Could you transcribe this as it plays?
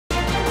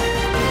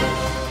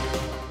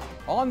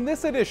On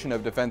this edition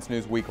of Defense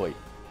News Weekly,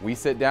 we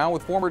sit down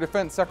with former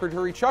Defense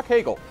Secretary Chuck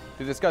Hagel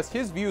to discuss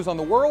his views on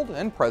the world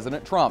and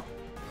President Trump.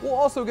 We'll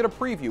also get a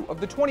preview of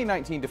the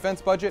 2019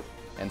 defense budget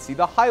and see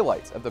the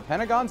highlights of the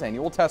Pentagon's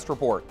annual test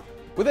report.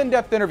 With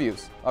in-depth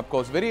interviews,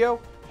 up-close video,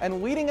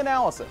 and leading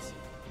analysis,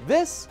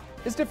 this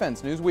is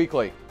Defense News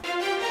Weekly.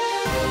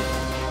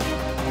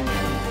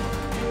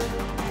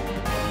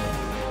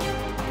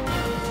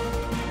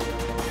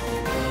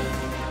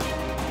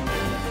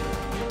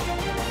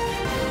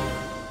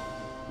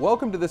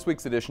 Welcome to this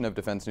week's edition of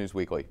Defense News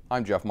Weekly.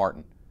 I'm Jeff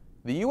Martin.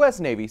 The U.S.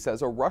 Navy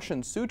says a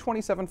Russian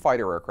Su-27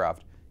 fighter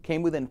aircraft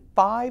came within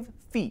 5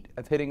 feet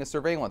of hitting a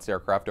surveillance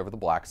aircraft over the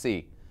Black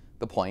Sea.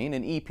 The plane,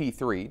 an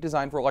EP-3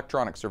 designed for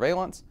electronic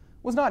surveillance,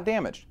 was not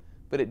damaged,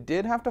 but it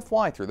did have to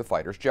fly through the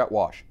fighter's jet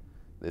wash.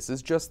 This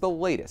is just the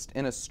latest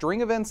in a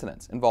string of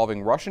incidents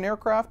involving Russian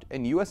aircraft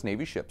and U.S.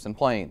 Navy ships and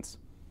planes.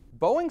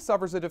 Boeing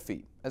suffers a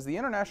defeat as the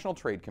International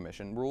Trade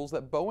Commission rules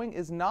that Boeing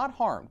is not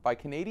harmed by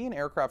Canadian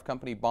aircraft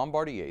company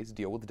Bombardier's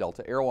deal with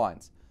Delta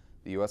Airlines.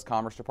 The U.S.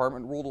 Commerce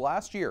Department ruled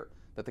last year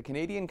that the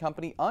Canadian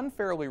company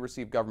unfairly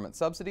received government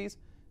subsidies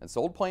and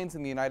sold planes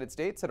in the United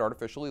States at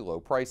artificially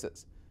low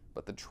prices.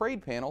 But the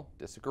trade panel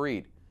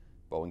disagreed.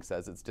 Boeing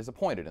says it's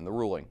disappointed in the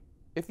ruling.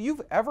 If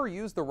you've ever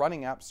used the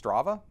running app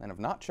Strava and have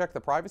not checked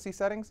the privacy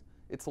settings,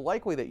 it's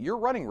likely that your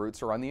running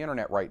routes are on the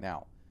internet right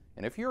now.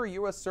 And if you're a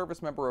U.S.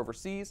 service member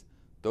overseas,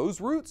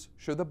 those routes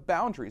show the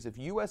boundaries of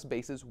U.S.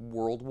 bases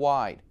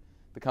worldwide.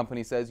 The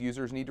company says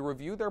users need to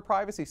review their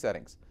privacy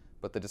settings,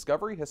 but the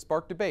discovery has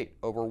sparked debate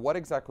over what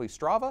exactly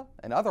Strava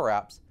and other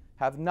apps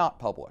have not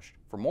published.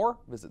 For more,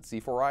 visit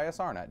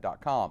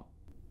c4isrnet.com.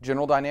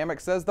 General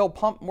Dynamics says they'll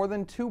pump more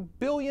than $2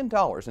 billion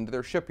into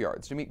their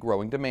shipyards to meet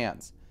growing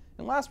demands.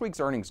 In last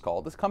week's earnings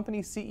call, this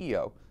company's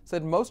CEO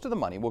said most of the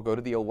money will go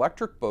to the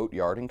Electric Boat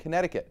Yard in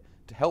Connecticut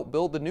to help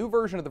build the new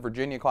version of the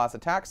Virginia-class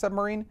attack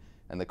submarine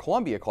and the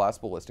Columbia-class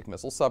ballistic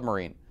missile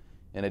submarine.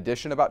 In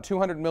addition, about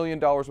 $200 million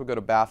will go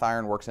to Bath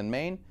Iron Works in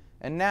Maine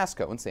and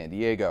NASCO in San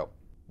Diego.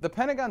 The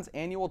Pentagon's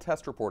annual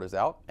test report is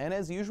out, and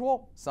as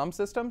usual, some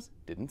systems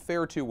didn't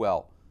fare too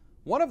well.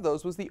 One of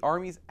those was the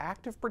Army's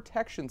Active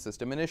Protection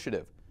System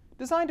initiative,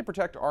 designed to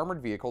protect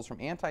armored vehicles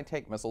from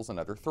anti-tank missiles and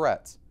other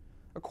threats.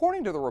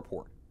 According to the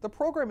report, the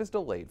program is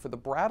delayed for the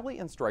Bradley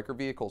and Stryker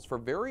vehicles for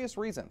various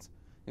reasons,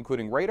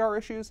 including radar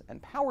issues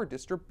and power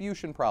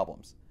distribution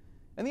problems.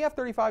 And the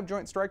F-35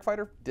 Joint Strike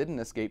Fighter didn't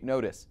escape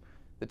notice.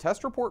 The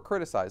test report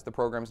criticized the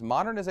program's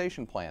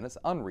modernization plan as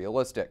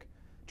unrealistic.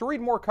 To read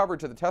more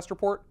coverage of the test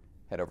report,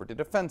 head over to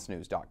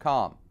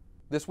defensenews.com.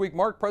 This week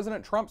marked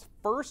President Trump's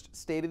first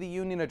State of the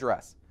Union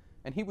address,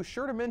 and he was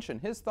sure to mention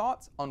his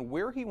thoughts on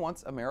where he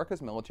wants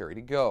America's military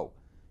to go.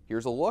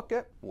 Here's a look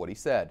at what he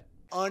said.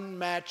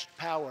 Unmatched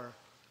power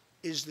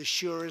is the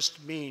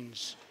surest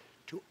means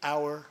to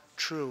our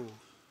true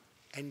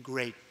and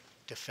great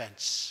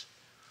defense.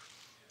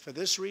 For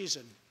this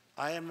reason,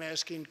 I am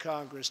asking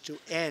Congress to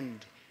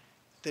end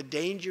the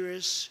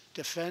dangerous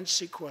defense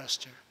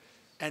sequester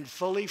and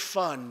fully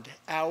fund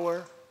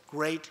our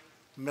great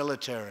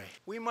military.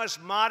 We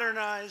must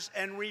modernize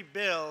and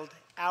rebuild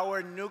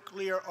our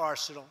nuclear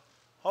arsenal,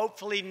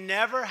 hopefully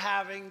never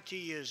having to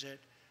use it,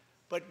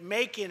 but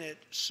making it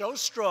so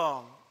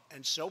strong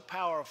and so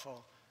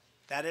powerful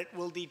that it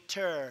will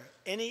deter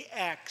any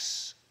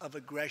acts of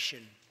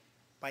aggression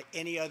by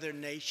any other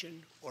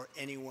nation or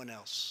anyone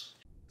else.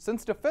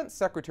 Since Defense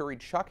Secretary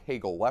Chuck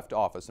Hagel left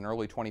office in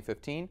early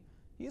 2015,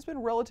 he has been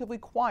relatively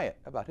quiet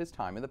about his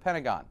time in the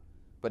Pentagon.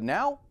 But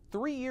now,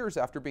 3 years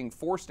after being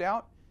forced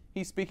out,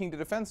 he's speaking to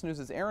Defense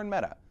News' Aaron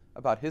Mehta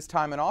about his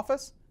time in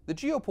office, the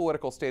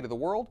geopolitical state of the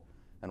world,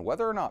 and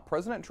whether or not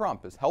President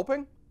Trump is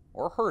helping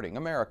or hurting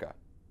America.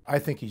 I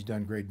think he's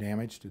done great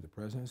damage to the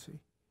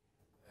presidency,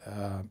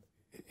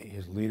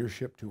 his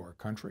leadership to our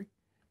country.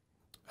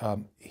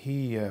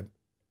 He, in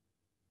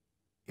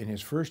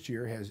his first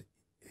year, has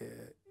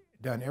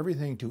done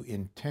everything to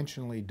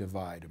intentionally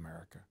divide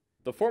America.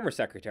 The former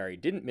secretary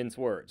didn't mince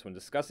words when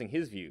discussing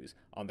his views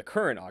on the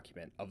current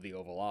occupant of the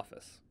Oval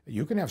Office.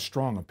 You can have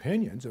strong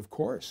opinions, of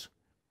course,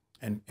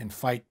 and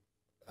fight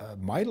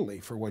mightily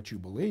for what you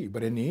believe,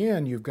 but in the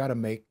end, you've got to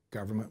make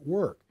government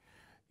work.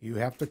 You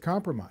have to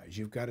compromise.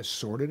 You've got to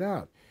sort it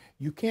out.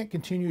 You can't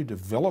continue to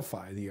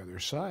vilify the other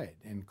side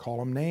and call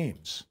them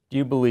names. Do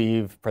you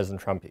believe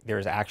President Trump, either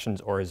his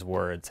actions or his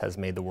words, has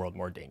made the world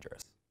more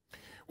dangerous?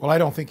 Well, I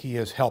don't think he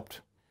has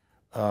helped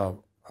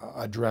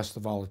address the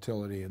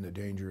volatility and the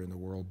danger in the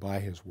world by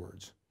his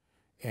words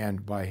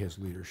and by his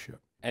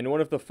leadership. And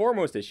one of the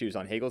foremost issues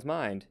on Hagel's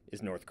mind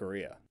is North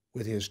Korea.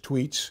 With his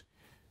tweets,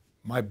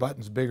 my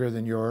button's bigger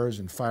than yours,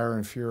 and fire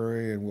and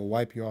fury, and we'll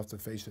wipe you off the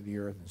face of the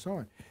earth, and so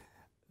on.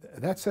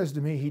 That says to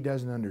me he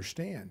doesn't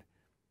understand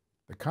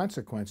the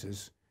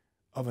consequences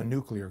of a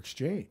nuclear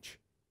exchange.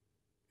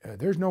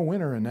 There's no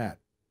winner in that.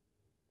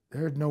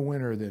 There's no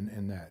winner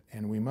in that,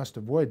 and we must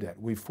avoid that.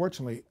 We've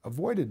fortunately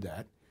avoided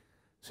that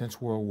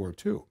since World War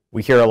II.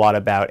 We hear a lot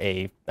about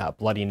a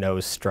bloody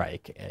nose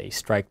strike, a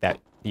strike that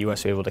the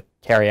U.S. was able to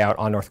carry out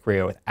on North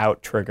Korea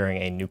without triggering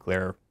a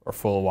nuclear or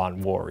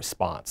full-on war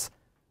response.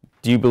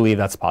 Do you believe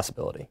that's a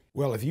possibility?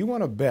 Well, if you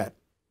want to bet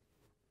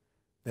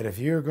that if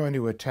you're going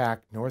to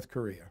attack North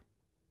Korea,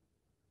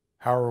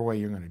 however way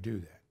you're going to do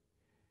that,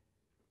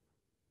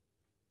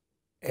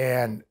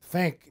 and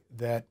think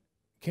that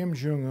Kim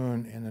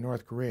Jong-un and the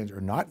North Koreans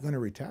are not going to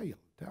retaliate,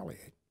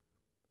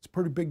 it's a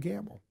pretty big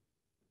gamble.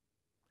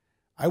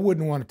 I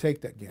wouldn't want to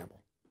take that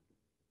gamble.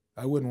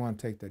 I wouldn't want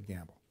to take that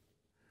gamble.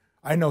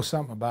 I know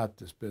something about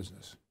this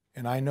business,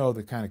 and I know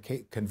the kind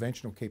of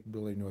conventional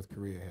capability North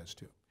Korea has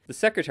too. The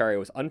secretary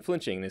was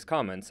unflinching in his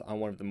comments on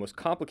one of the most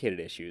complicated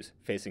issues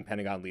facing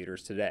Pentagon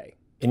leaders today.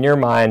 In your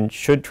mind,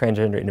 should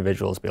transgender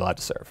individuals be allowed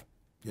to serve?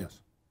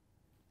 Yes.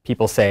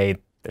 People say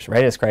there's a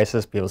readiness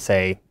crisis. People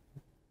say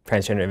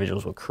transgender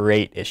individuals will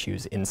create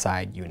issues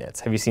inside units.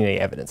 Have you seen any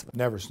evidence of it?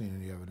 Never seen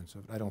any evidence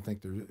of it. I don't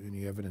think there's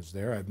any evidence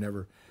there. I've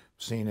never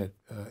seen it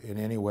in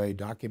any way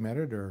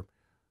documented, or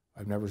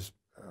I've never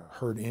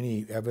heard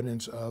any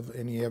evidence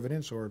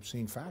or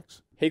seen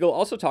facts. Hagel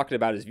also talked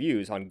about his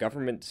views on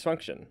government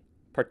dysfunction,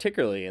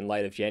 particularly in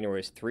light of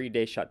January's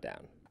 3-day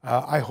shutdown.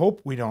 I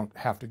hope we don't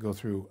have to go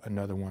through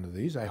another one of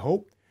these. I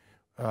hope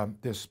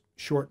this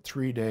short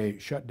 3-day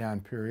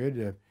shutdown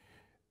period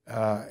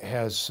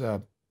has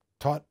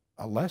taught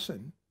a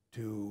lesson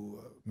to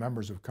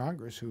members of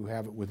Congress who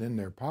have it within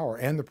their power,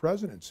 and the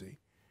presidency.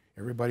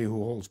 Everybody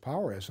who holds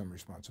power has some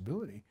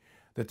responsibility,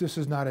 that this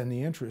is not in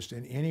the interest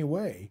in any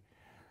way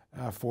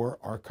for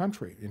our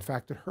country. In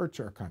fact, it hurts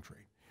our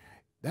country.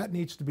 That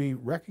needs to be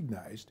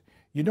recognized.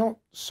 You don't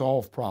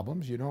solve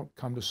problems, you don't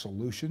come to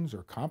solutions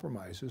or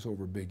compromises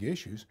over big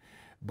issues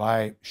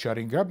by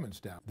shutting governments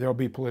down. There'll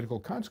be political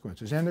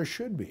consequences, and there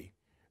should be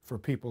for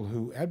people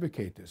who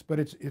advocate this, but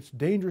it's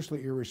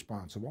dangerously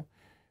irresponsible.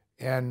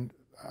 And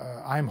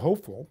I'm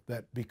hopeful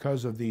that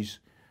because of these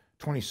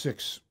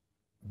 26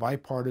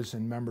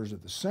 bipartisan members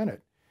of the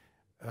Senate,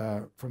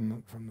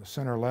 from the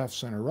center left,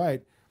 center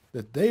right,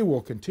 that they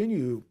will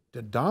continue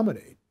to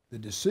dominate the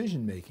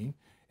decision making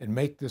and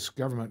make this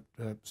government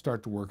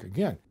start to work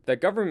again.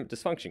 That government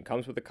dysfunction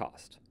comes with a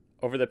cost.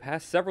 Over the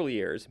past several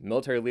years,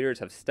 military leaders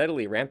have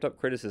steadily ramped up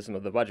criticism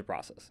of the budget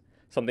process,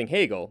 something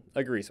Hagel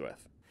agrees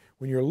with.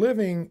 When you're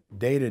living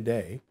day to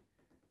day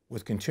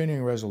with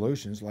continuing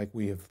resolutions like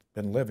we have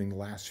been living the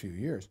last few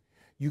years,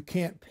 you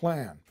can't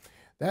plan.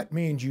 That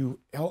means you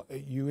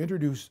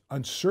introduce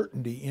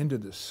uncertainty into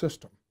the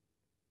system.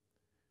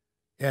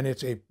 And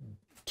it's a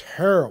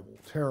terrible,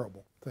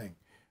 terrible thing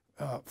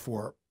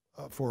for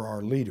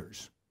our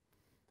leaders.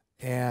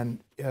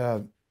 And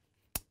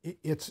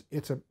it's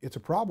a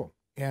problem.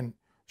 And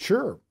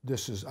sure,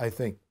 this is, I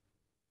think,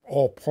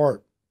 all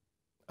part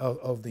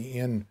of the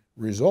end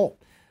result.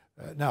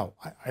 Now,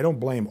 I don't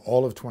blame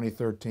all of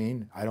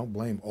 2013. I don't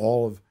blame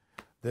all of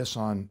this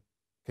on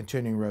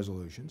continuing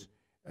resolutions.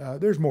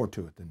 There's more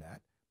to it than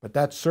that. But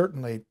that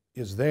certainly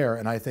is there,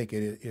 and I think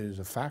it is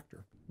a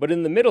factor. But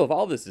in the middle of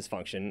all this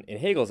dysfunction, in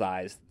Hagel's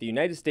eyes, the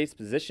United States'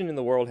 position in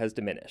the world has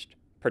diminished,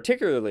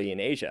 particularly in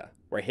Asia,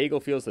 where Hagel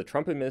feels the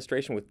Trump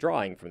administration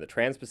withdrawing from the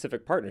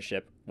Trans-Pacific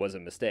Partnership was a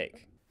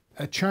mistake.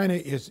 China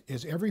is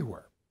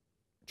everywhere.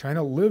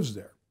 China lives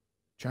there.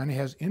 China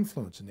has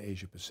influence in the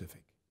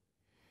Asia-Pacific.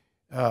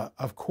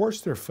 Of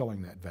course they're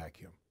filling that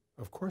vacuum.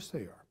 Of course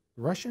they are.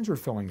 The Russians are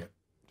filling it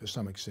to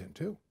some extent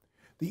too.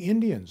 The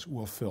Indians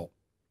will fill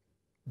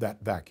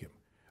that vacuum.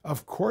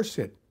 Of course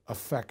it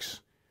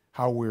affects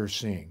how we're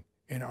seeing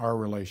in our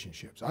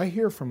relationships. I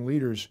hear from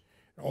leaders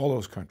in all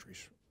those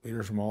countries,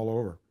 leaders from all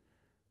over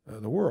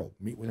the world,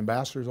 meet with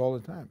ambassadors all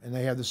the time, and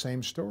they have the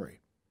same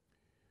story.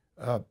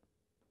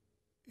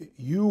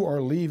 You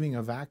are leaving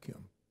a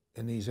vacuum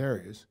in these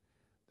areas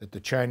that the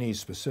Chinese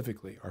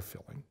specifically are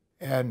filling,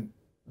 and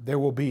there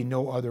will be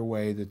no other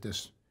way that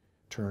this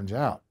turns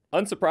out.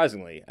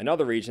 Unsurprisingly,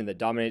 another region that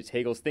dominates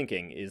Hagel's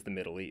thinking is the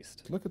Middle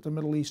East. Look at the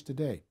Middle East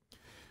today.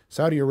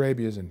 Saudi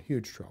Arabia is in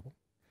huge trouble.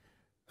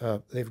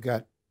 They've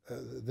got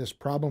this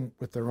problem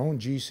with their own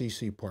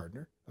GCC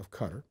partner of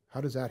Qatar.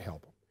 How does that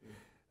help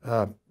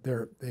them?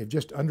 They've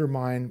just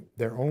undermined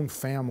their own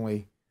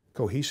family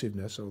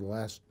cohesiveness over the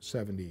last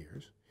 70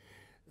 years.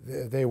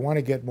 They want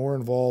to get more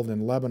involved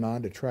in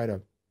Lebanon to try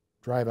to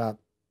drive out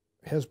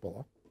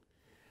Hezbollah.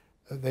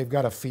 They've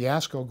got a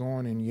fiasco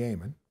going in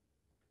Yemen.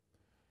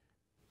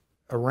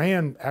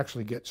 Iran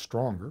actually gets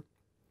stronger.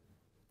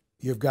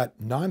 You've got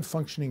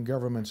non-functioning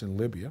governments in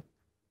Libya,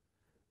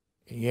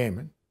 in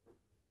Yemen,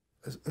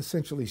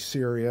 essentially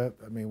Syria,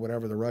 I mean,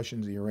 whatever the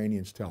Russians, the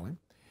Iranians tell him.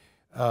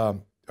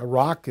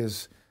 Iraq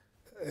is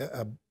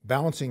a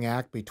balancing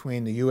act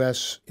between the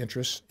U.S.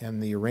 interests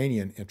and the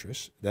Iranian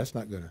interests. That's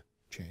not going to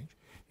change.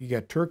 You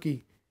got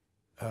Turkey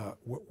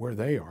where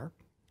they are.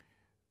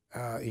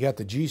 You got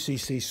the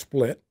GCC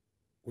split,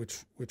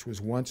 which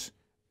was once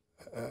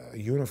a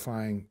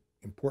unifying,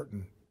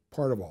 important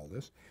part of all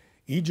this.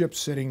 Egypt's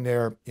sitting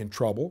there in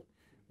trouble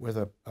with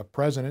a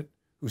president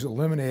who's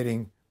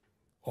eliminating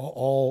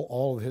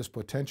all of his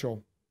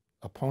potential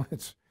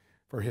opponents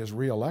for his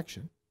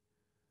re-election.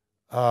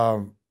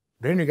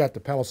 Then you got the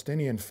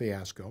Palestinian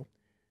fiasco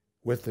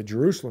with the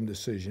Jerusalem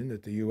decision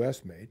that the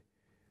U.S. made.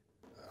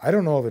 I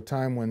don't know of a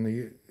time when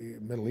the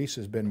Middle East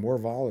has been more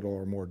volatile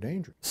or more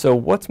dangerous. So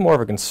what's more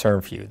of a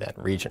concern for you then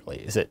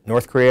regionally? Is it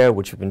North Korea,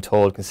 which you've been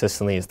told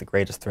consistently is the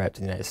greatest threat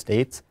to the United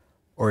States,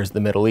 or is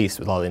the Middle East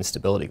with all the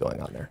instability going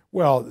on there?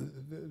 Well,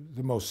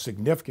 the most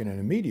significant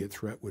and immediate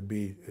threat would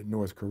be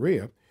North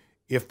Korea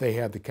if they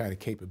have the kind of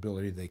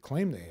capability they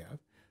claim they have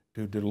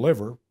to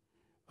deliver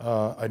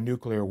a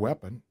nuclear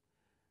weapon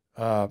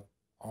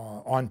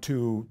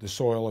onto the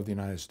soil of the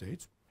United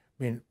States.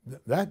 I mean,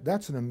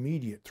 that's an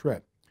immediate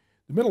threat.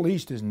 The Middle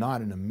East is not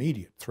an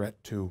immediate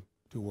threat to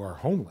our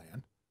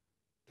homeland,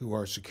 to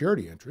our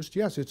security interests.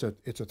 Yes, it's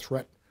a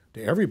threat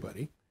to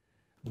everybody,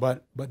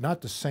 but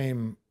not the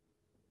same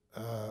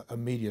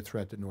immediate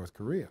threat that North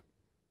Korea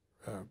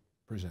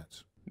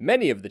presents.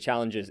 Many of the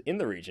challenges in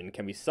the region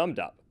can be summed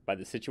up by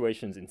the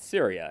situations in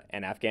Syria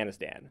and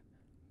Afghanistan,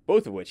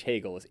 both of which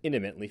Hagel is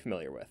intimately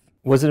familiar with.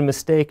 Was it a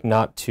mistake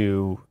not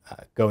to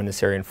go into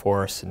Syrian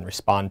force and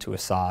respond to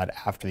Assad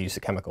after the use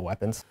of chemical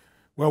weapons?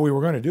 Well, we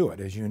were going to do it,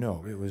 as you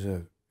know. It was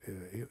a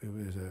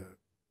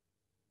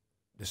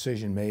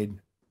decision made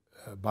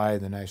by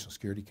the National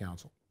Security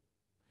Council,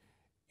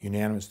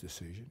 unanimous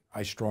decision.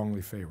 I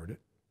strongly favored it.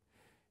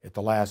 At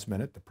the last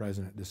minute, the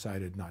president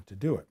decided not to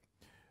do it.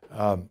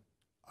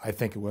 I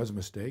think it was a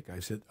mistake.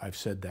 I've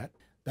said that.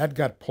 That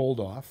got pulled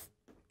off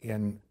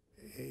in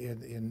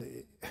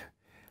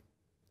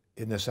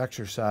this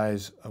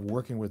exercise of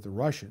working with the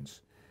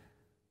Russians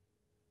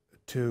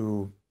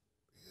to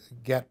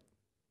get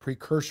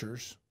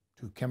precursors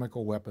to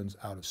chemical weapons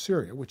out of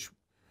Syria, which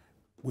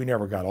we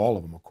never got all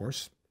of them, of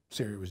course.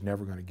 Syria was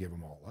never going to give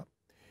them all up.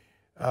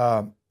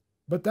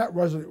 But that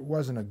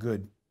wasn't a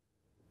good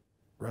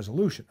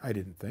resolution, I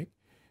didn't think.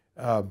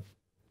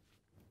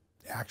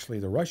 Actually,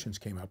 the Russians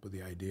came up with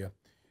the idea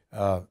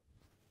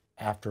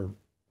after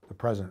the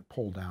president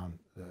pulled down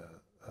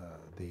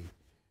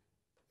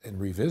and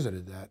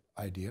revisited that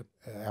idea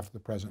after the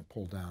president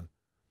pulled down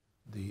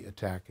the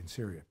attack in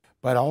Syria.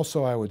 But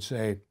also, I would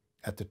say,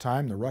 at the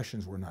time, the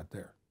Russians were not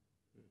there.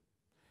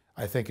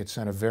 I think it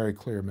sent a very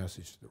clear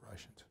message to the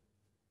Russians,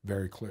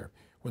 very clear.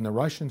 When the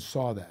Russians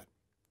saw that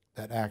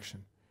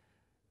action,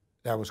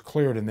 that was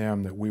clear to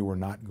them that we were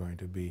not going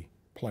to be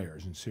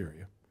players in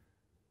Syria,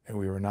 and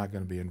we were not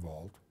going to be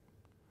involved.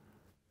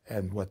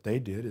 And what they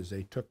did is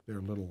they took their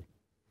little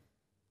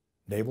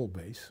naval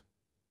base,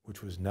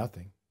 which was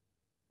nothing,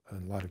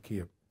 in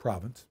Latakia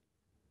province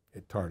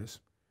at Tartus,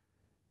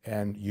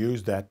 and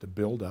used that to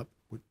build up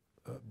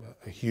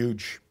a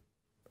huge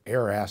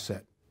air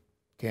asset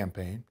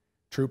campaign,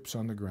 troops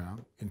on the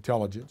ground,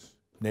 intelligence,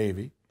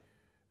 Navy,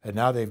 and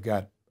now they've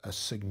got a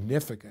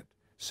significant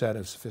set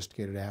of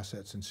sophisticated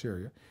assets in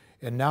Syria,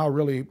 and now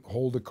really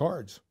hold the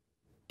cards.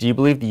 Do you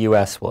believe the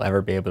U.S. will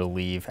ever be able to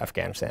leave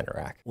Afghanistan and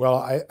Iraq?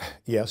 Well,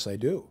 yes, I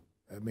do.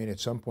 I mean, at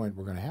some point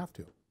we're going to have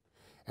to.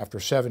 After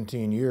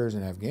 17 years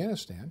in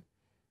Afghanistan,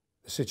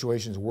 the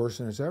situation's worse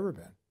than it's ever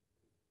been.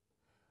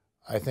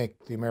 I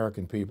think the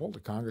American people,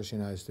 the Congress of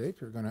the United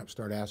States, are going to have to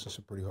start asking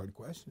some pretty hard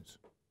questions.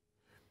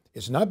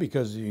 It's not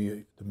because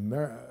the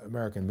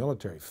American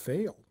military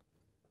failed,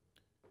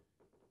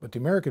 but the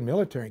American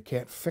military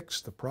can't fix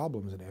the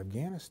problems in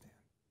Afghanistan.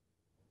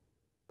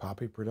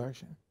 Poppy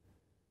production,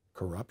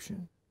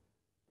 corruption,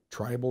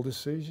 tribal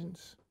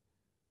decisions,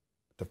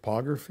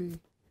 topography,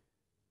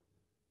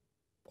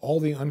 all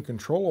the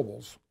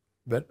uncontrollables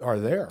that are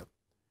there.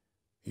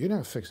 You don't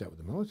have to fix that with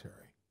the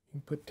military. You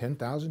can put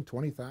 10,000,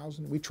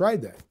 20,000. We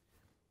tried that.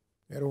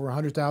 We had over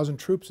 100,000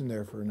 troops in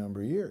there for a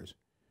number of years,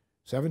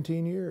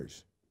 17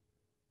 years.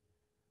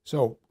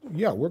 So,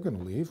 yeah, we're going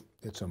to leave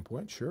at some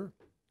point, sure.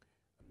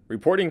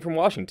 Reporting from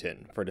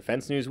Washington for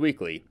Defense News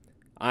Weekly,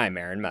 I'm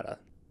Aaron Mehta.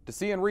 To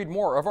see and read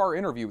more of our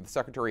interview with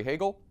Secretary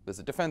Hagel,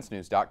 visit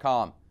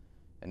defensenews.com.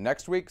 And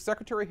next week,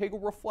 Secretary Hagel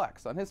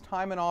reflects on his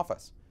time in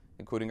office,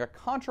 including a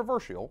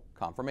controversial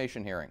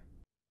confirmation hearing.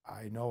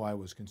 I know I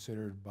was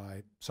considered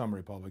by some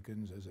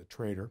Republicans as a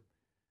traitor,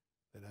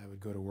 that I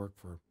would go to work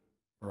for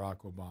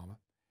Barack Obama.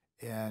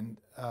 And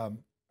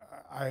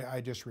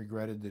I just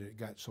regretted that it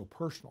got so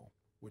personal,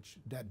 which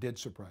that did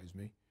surprise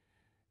me,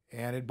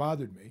 and it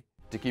bothered me.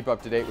 To keep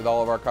up to date with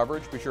all of our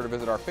coverage, be sure to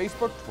visit our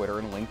Facebook, Twitter,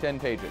 and LinkedIn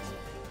pages.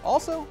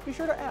 Also, be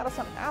sure to add us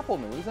on Apple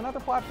News and other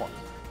platforms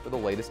for the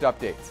latest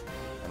updates.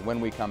 And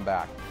when we come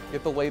back,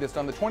 get the latest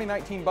on the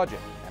 2019 budget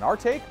and our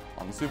take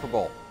on the Super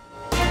Bowl.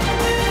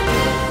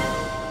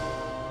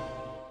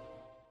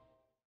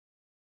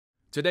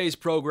 Today's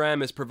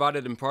program is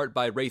provided in part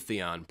by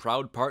Raytheon,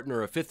 proud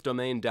partner of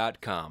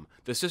FifthDomain.com,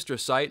 the sister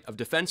site of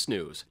Defense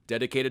News,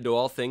 dedicated to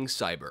all things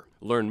cyber.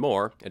 Learn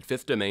more at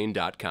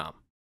FifthDomain.com.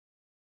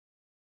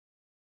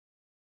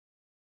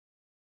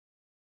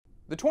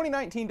 The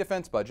 2019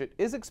 defense budget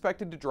is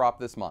expected to drop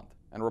this month,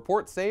 and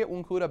reports say it will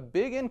include a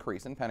big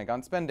increase in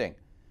Pentagon spending.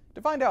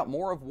 To find out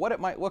more of what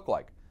it might look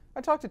like,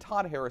 I talked to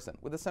Todd Harrison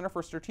with the Center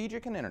for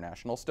Strategic and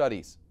International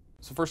Studies.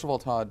 So first of all,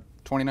 Todd,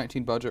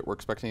 2019 budget, we're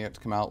expecting it to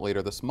come out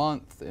later this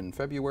month in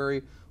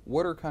February.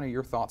 What are kind of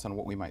your thoughts on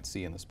what we might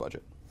see in this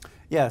budget?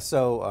 Yeah,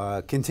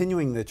 so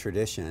continuing the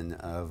tradition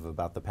of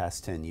about the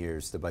past 10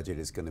 years, the budget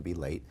is going to be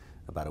late.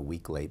 about a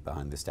week late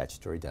behind the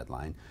statutory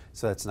deadline,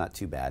 so that's not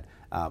too bad.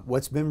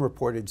 What's been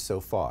reported so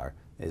far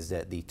is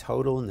that the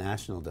total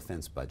national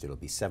defense budget will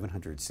be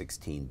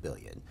 $716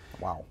 billion.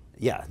 Wow.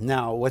 Yeah.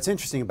 Now, what's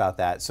interesting about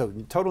that, so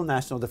total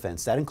national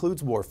defense, that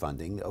includes war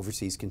funding,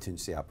 overseas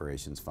contingency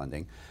operations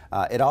funding.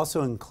 It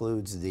also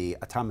includes the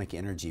atomic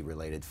energy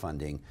related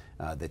funding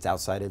that's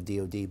outside of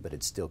DoD, but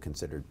it's still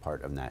considered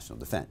part of national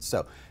defense.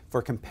 So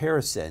for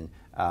comparison,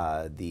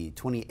 the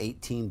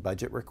 2018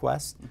 budget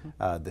request,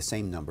 the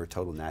same number,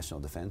 total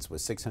national defense,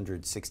 was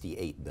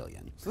 $668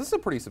 billion. So this is a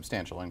pretty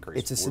substantial increase.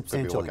 It's a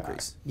substantial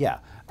increase. Yeah.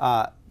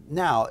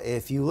 Now,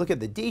 if you look at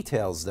the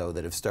details, though,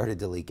 that have started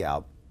to leak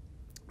out,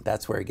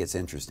 that's where it gets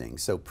interesting.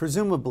 So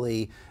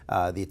presumably,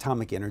 the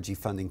atomic energy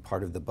funding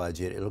part of the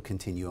budget, it'll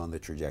continue on the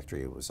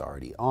trajectory it was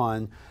already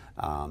on.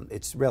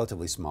 It's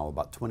relatively small,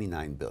 about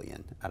 $29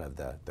 billion out of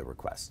the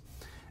request.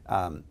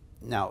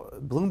 Now,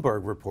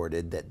 Bloomberg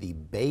reported that the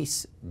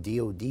base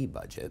DoD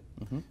budget,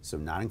 so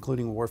not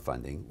including war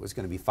funding, was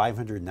going to be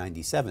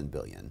 $597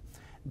 billion.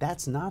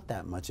 That's not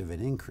that much of an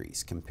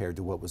increase compared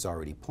to what was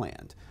already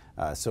planned.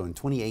 So in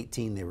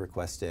 2018, they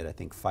requested, I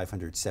think,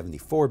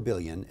 $574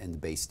 billion in the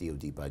base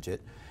DoD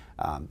budget.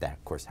 That,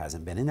 of course,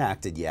 hasn't been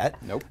enacted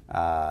yet. Nope.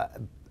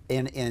 And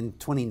in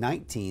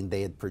 2019,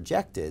 they had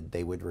projected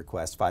they would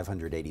request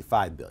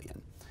 $585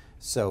 billion.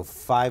 So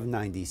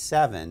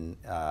 587,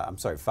 and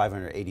so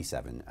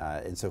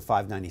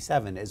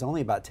 597 is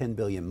only about $10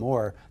 billion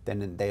more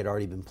than they had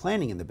already been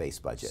planning in the base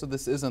budget. So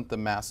this isn't the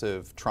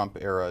massive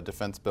Trump-era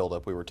defense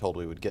buildup we were told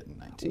we would get in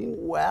 19.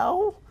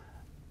 Well,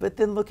 but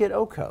then look at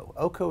OCO.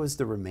 OCO is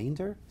the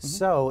remainder.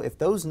 So if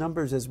those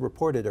numbers as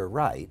reported are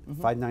right,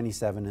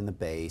 597 in the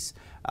base,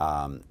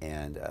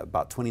 and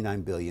about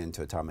 $29 billion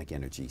to atomic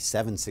energy,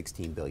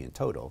 $716 billion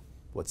total,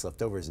 what's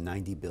left over is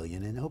 $90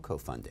 billion in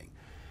OCO funding.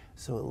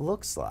 So it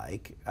looks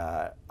like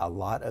a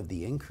lot of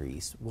the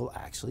increase will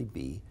actually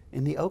be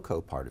in the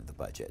OCO part of the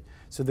budget.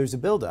 So there's a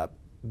buildup,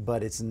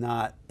 but it's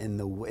not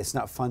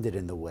funded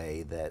in the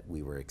way that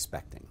we were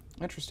expecting.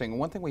 Interesting.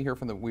 One thing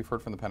we've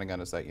heard from the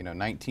Pentagon is that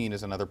 19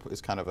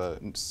 is kind of a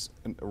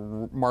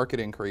market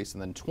increase,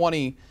 and then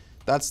 20,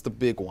 that's the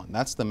big one.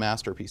 That's the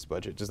masterpiece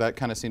budget. Does that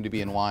kind of seem to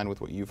be in line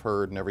with what you've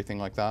heard and everything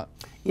like that?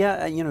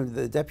 Yeah,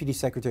 the Deputy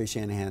Secretary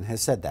Shanahan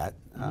has said that,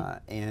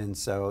 and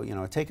so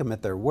take them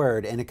at their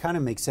word, and it kind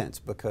of makes sense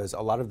because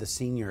a lot of the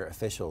senior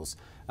officials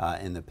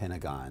in the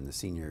Pentagon, the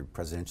senior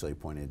presidentially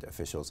appointed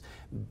officials,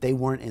 they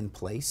weren't in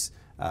place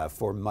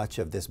for much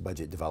of this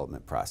budget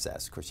development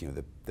process. Of course,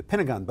 the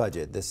Pentagon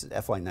budget, this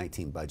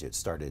FY19 budget,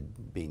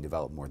 started being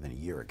developed more than a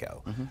year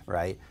ago,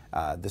 right?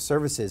 The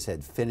services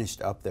had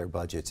finished up their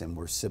budgets and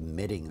were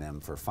submitting them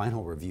for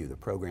final review, the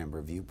program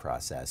review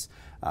process,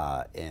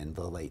 in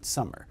the late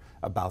summer,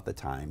 about the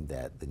time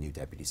that the new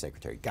Deputy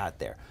Secretary got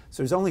there.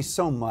 So there's only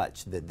so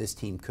much that this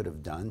team could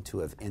have done to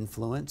have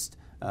influenced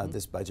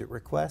this budget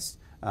request.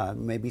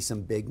 Maybe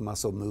some big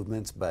muscle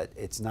movements, but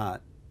it's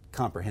not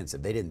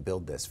comprehensive. They didn't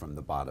build this from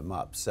the bottom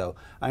up. So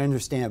I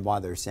understand why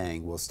they're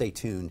saying, well, stay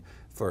tuned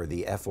for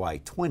the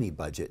FY20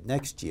 budget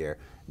next year.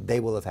 They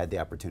will have had the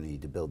opportunity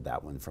to build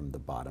that one from the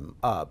bottom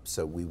up.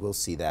 So we will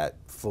see that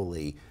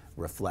fully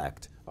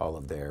reflect all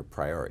of their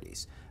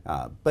priorities.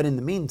 But in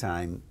the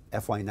meantime,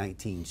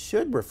 FY19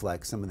 should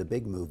reflect some of the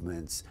big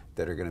movements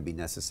that are going to be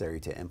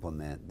necessary to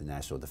implement the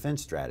National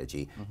Defense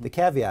Strategy. The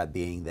caveat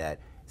being that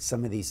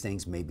some of these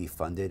things may be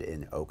funded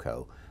in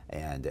OCO.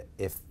 And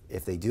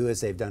if they do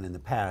as they've done in the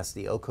past,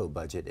 the OCO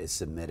budget is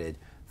submitted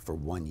for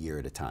 1 year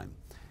at a time.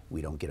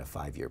 We don't get a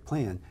 5-year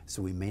plan,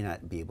 so we may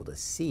not be able to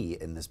see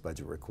in this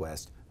budget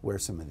request where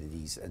some of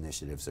these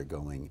initiatives are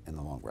going in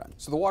the long run.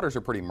 So the waters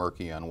are pretty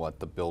murky on what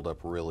the buildup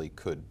really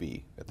could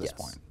be at this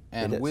point.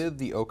 And with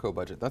the OCO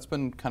budget, that's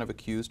been kind of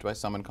accused by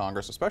some in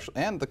Congress, especially,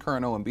 and the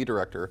current OMB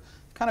director,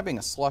 kind of being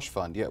a slush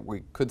fund, yet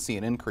we could see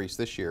an increase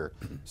this year.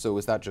 So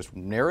is that just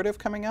narrative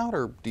coming out,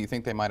 or do you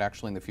think they might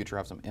actually in the future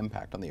have some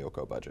impact on the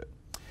OCO budget?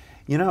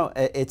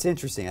 It's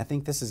interesting. I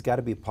think this has got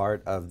to be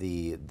part of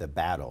the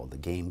battle, the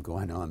game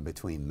going on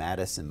between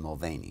Mattis and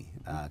Mulvaney.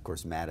 Of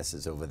course, Mattis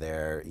is over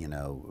there,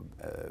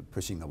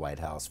 pushing the White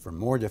House for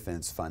more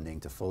defense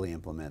funding to fully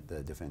implement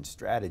the defense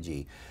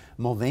strategy.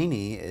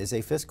 Mulvaney is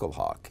a fiscal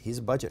hawk. He's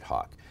a budget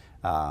hawk.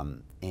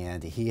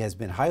 And he has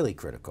been highly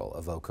critical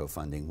of OCO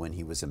funding when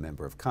he was a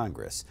member of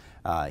Congress.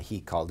 He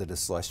called it a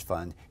slush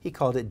fund. He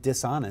called it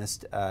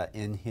dishonest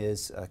in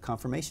his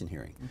confirmation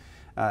hearing.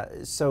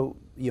 So,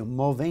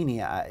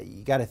 Mulvaney,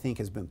 you got to think,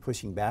 has been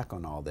pushing back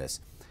on all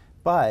this.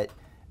 But,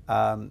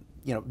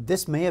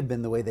 this may have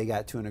been the way they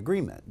got to an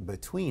agreement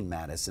between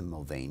Mattis and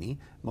Mulvaney.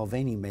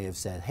 Mulvaney may have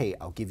said, hey,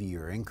 I'll give you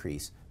your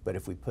increase, but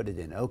if we put it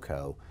in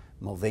OCO,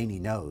 Mulvaney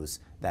knows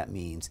that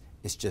means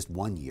it's just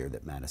 1 year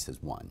that Mattis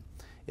has won.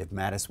 If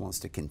Mattis wants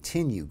to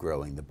continue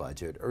growing the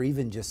budget or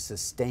even just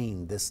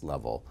sustain this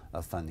level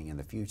of funding in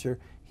the future,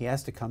 he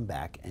has to come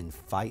back and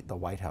fight the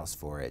White House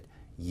for it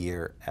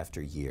year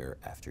after year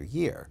after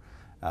year.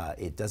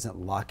 It doesn't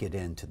lock it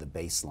into the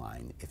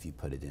baseline if you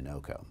put it in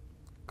OCO.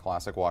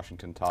 Classic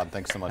Washington. Todd,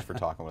 thanks so much for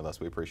talking with us.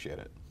 We appreciate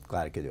it.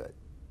 Glad I could do it.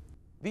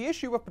 The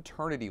issue of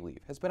paternity leave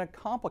has been a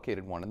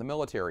complicated one in the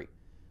military.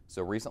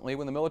 So recently,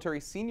 when the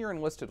military's senior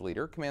enlisted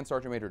leader, Command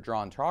Sergeant Major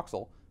John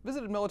Troxell,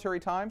 visited Military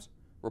Times,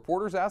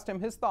 reporters asked him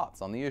his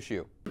thoughts on the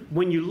issue.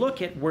 When you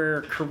look at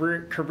where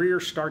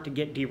careers start to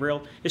get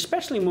derailed,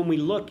 especially when we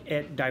look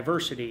at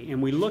diversity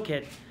and we look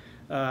at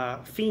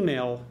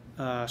female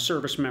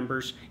service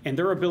members and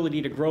their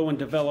ability to grow and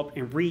develop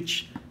and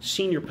reach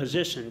senior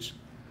positions,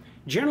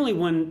 generally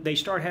when they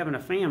start having a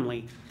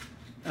family,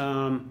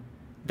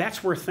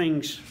 that's where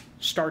things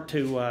start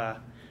to,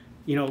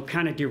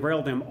 kind of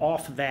derail them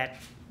off that,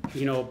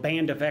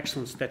 band of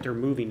excellence that they're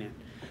moving in.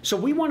 So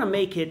we want to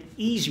make it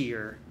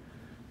easier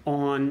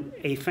on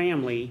a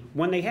family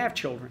when they have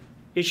children.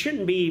 It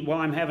shouldn't be, well,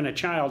 I'm having a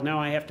child, now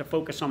I have to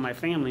focus on my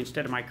family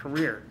instead of my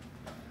career.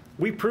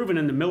 We've proven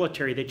in the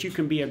military that you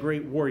can be a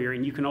great warrior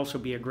and you can also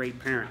be a great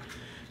parent.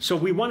 So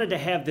we wanted to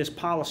have this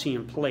policy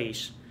in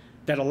place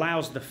that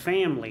allows the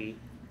family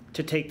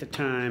to take the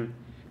time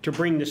to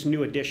bring this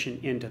new addition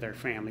into their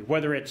family,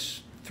 whether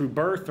it's through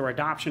birth or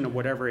adoption or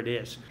whatever it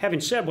is.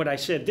 Having said what I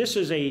said, this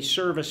is a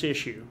service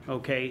issue,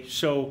 okay?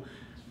 So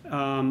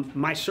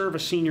my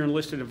service senior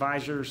enlisted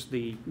advisors,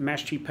 the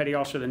Master Chief Petty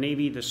Officer of the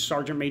Navy, the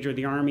Sergeant Major of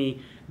the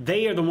Army,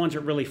 they are the ones that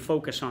really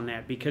focus on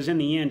that, because in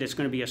the end it's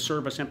going to be a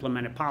service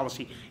implemented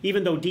policy.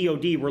 Even though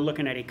DOD, we're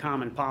looking at a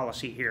common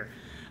policy here.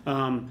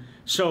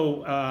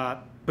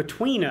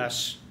 Between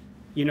us,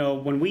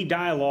 when we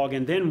dialogue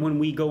and then when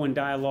we go and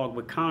dialogue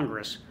with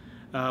Congress,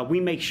 we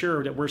make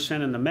sure that we're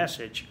sending the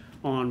message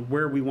on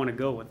where we want to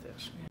go with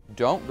this.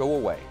 Don't go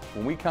away.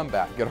 When we come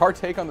back, get our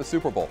take on the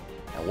Super Bowl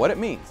and what it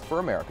means for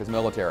America's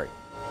military.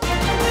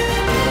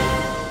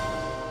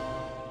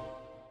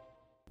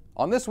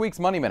 On this week's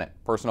Money Minute,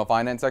 personal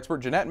finance expert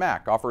Jeanette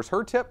Mack offers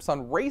her tips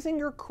on raising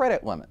your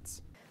credit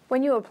limits.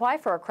 When you apply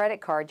for a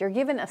credit card, you're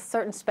given a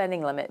certain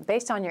spending limit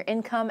based on your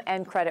income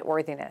and credit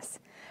worthiness.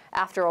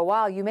 After a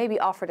while, you may be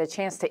offered a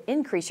chance to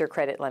increase your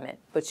credit limit,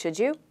 but should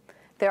you?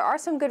 There are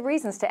some good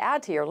reasons to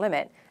add to your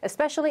limit,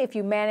 especially if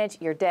you manage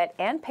your debt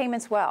and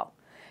payments well.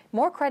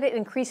 More credit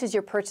increases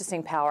your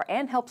purchasing power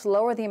and helps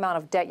lower the amount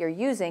of debt you're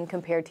using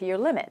compared to your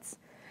limits.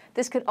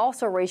 This could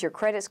also raise your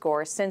credit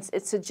score since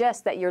it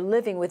suggests that you're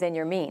living within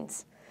your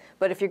means.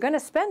 But if you're going to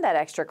spend that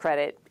extra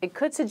credit, it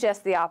could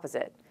suggest the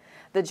opposite.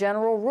 The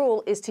general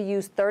rule is to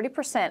use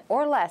 30%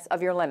 or less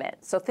of your limit,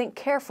 so think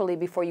carefully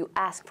before you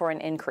ask for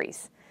an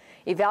increase.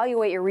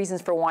 Evaluate your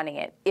reasons for wanting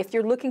it. If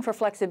you're looking for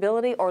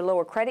flexibility or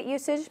lower credit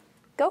usage,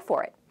 go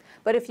for it.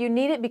 But if you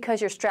need it because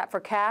you're strapped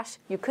for cash,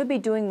 you could be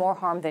doing more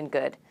harm than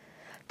good.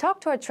 Talk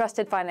to a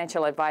trusted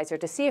financial advisor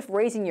to see if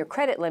raising your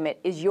credit limit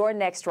is your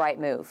next right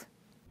move.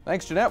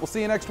 Thanks, Jeanette. We'll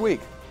see you next week.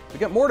 To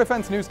get more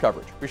defense news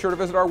coverage, be sure to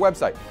visit our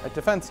website at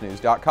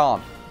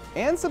defensenews.com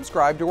and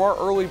subscribe to our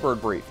early bird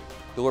brief,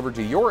 delivered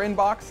to your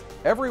inbox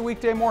every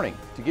weekday morning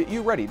to get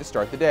you ready to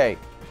start the day.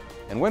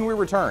 And when we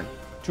return,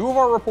 two of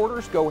our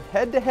reporters go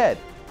head-to-head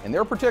in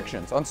their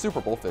predictions on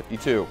Super Bowl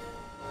 52.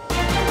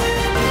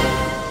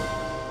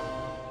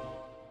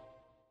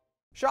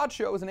 SHOT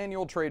Show is an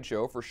annual trade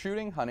show for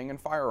shooting, hunting,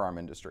 and firearm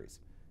industries.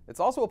 It's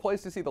also a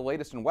place to see the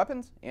latest in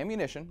weapons,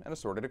 ammunition, and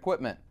assorted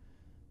equipment.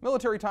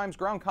 Military Times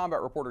ground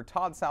combat reporter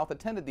Todd South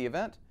attended the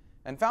event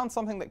and found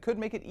something that could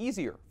make it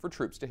easier for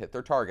troops to hit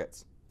their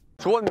targets.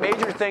 So one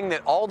major thing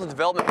that all the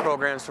development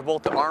programs for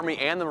both the Army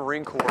and the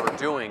Marine Corps are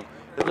doing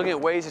is looking at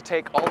ways to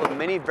take all the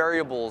many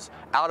variables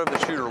out of the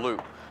shooter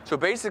loop. So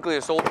basically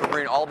a soldier or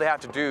Marine, all they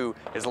have to do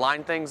is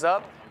line things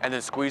up and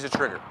then squeeze the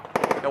trigger.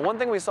 Now one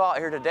thing we saw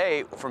here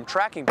today from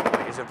Tracking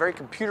Point is a very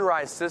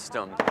computerized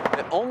system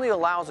that only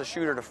allows a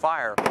shooter to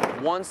fire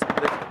once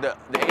the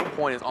aim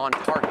point is on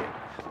target.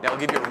 Now it'll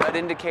give you a red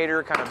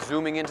indicator kind of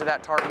zooming into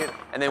that target,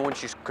 and then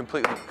once you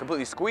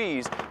completely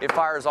squeeze, it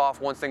fires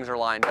off once things are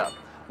lined up.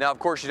 Now of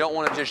course you don't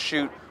want to just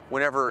shoot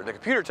whenever the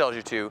computer tells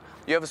you to.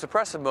 You have a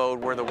suppressive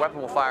mode where the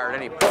weapon will fire at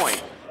any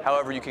point.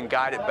 However, you can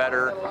guide it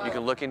better, you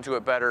can look into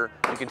it better,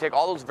 you can take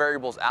all those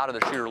variables out of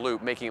the shooter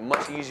loop, making it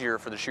much easier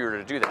for the shooter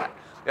to do that.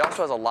 It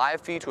also has a live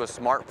feed to a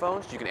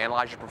smartphone, so you can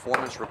analyze your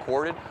performance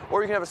recorded,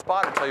 or you can have a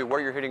spotter tell you where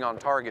you're hitting on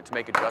target to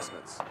make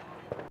adjustments.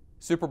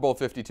 Super Bowl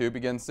 52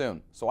 begins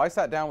soon, so I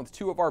sat down with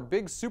two of our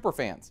big super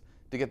fans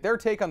to get their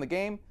take on the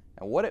game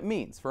and what it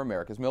means for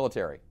America's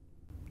military.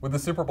 With the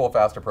Super Bowl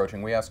fast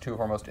approaching, we asked two of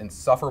our most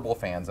insufferable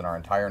fans in our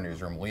entire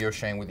newsroom, Leo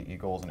Shane with the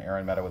Eagles and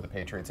Aaron Meta with the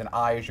Patriots, and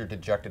I, as your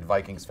dejected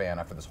Vikings fan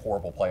after this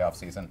horrible playoff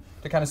season,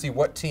 to kind of see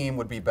what team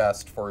would be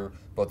best for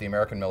both the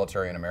American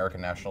military and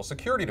American national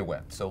security to win.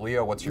 So,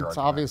 Leo, what's your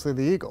argument? It's obviously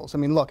the Eagles. I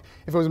mean, look,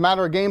 if it was a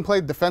matter of gameplay,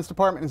 the Defense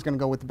Department is going to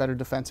go with the better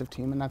defensive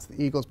team, and that's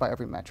the Eagles by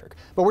every metric.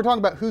 But we're talking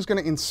about who's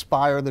going to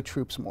inspire the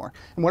troops more.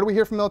 And what do we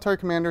hear from military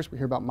commanders? We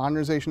hear about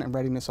modernization and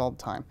readiness all the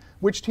time.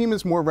 Which team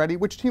is more ready?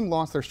 Which team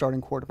lost their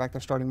starting quarterback,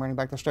 their starting running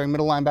back, their starting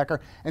middle linebacker,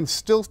 and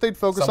still stayed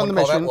focused on the Some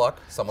would call mission. that luck.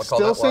 Some would call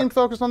Still that staying luck.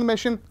 focused on the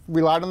mission,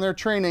 relied on their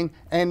training,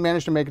 and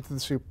managed to make it to the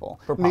Super Bowl.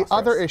 And the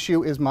other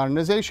issue is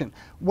modernization.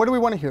 What do we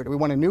want to hear? Do we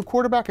want a new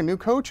quarterback, a new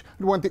coach? Or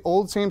do we want the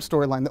old same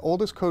storyline, the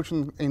oldest coach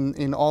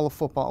in all of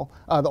football,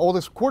 the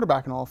oldest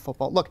quarterback in all of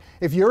football? Look,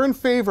 if you're in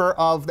favor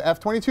of the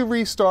F-22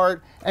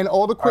 restart and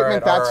old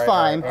equipment, that's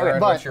fine. Aaron,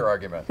 but what's your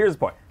argument? Here's the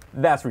point.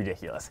 That's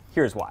ridiculous.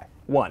 Here's why.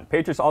 One,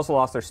 Patriots also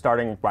lost their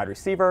starting wide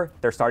receiver,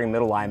 their starting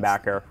middle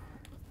linebacker.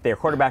 Their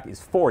quarterback is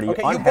 40,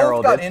 Okay,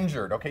 unheralded. you both got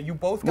injured. Okay, you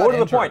both got More to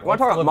injured. the point. Want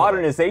to talk Let's about live with it.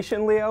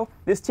 modernization, Leo?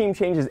 This team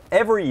changes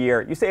every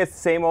year. You say it's the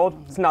same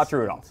old. It's not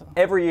true at all.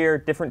 Every year,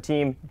 different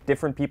team,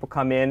 different people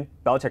come in.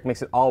 Belichick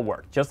makes it all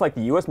work. Just like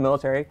the U.S.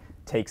 military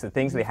takes the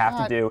things they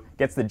have to do,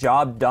 gets the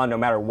job done no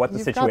matter what the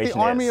situation is. You've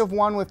got the Army of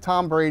One with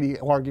Tom Brady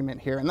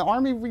argument here, and the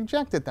Army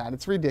rejected that.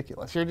 It's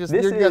ridiculous. You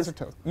guys are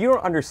toast. You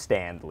don't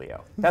understand,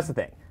 Leo. That's the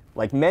thing.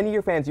 Like many of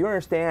your fans, you don't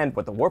understand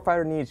what the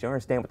warfighter needs. You don't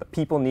understand what the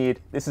people need.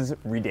 This is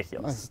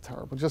ridiculous. This is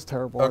terrible. Just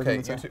terrible.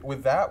 Okay,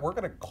 with that, we're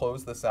going to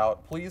close this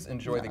out. Please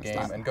enjoy the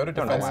game and go to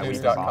don't know why we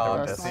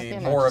defensenews.com to talk see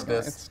about more of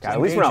this at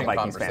least we're not engaging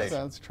Vikings fans.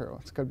 conversation. That's true.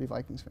 It's going to be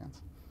Vikings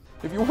fans.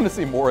 If you want to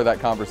see more of that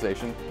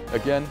conversation,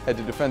 again, head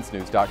to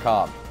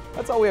defensenews.com.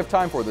 That's all we have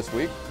time for this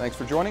week. Thanks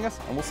for joining us,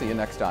 and we'll see you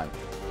next time.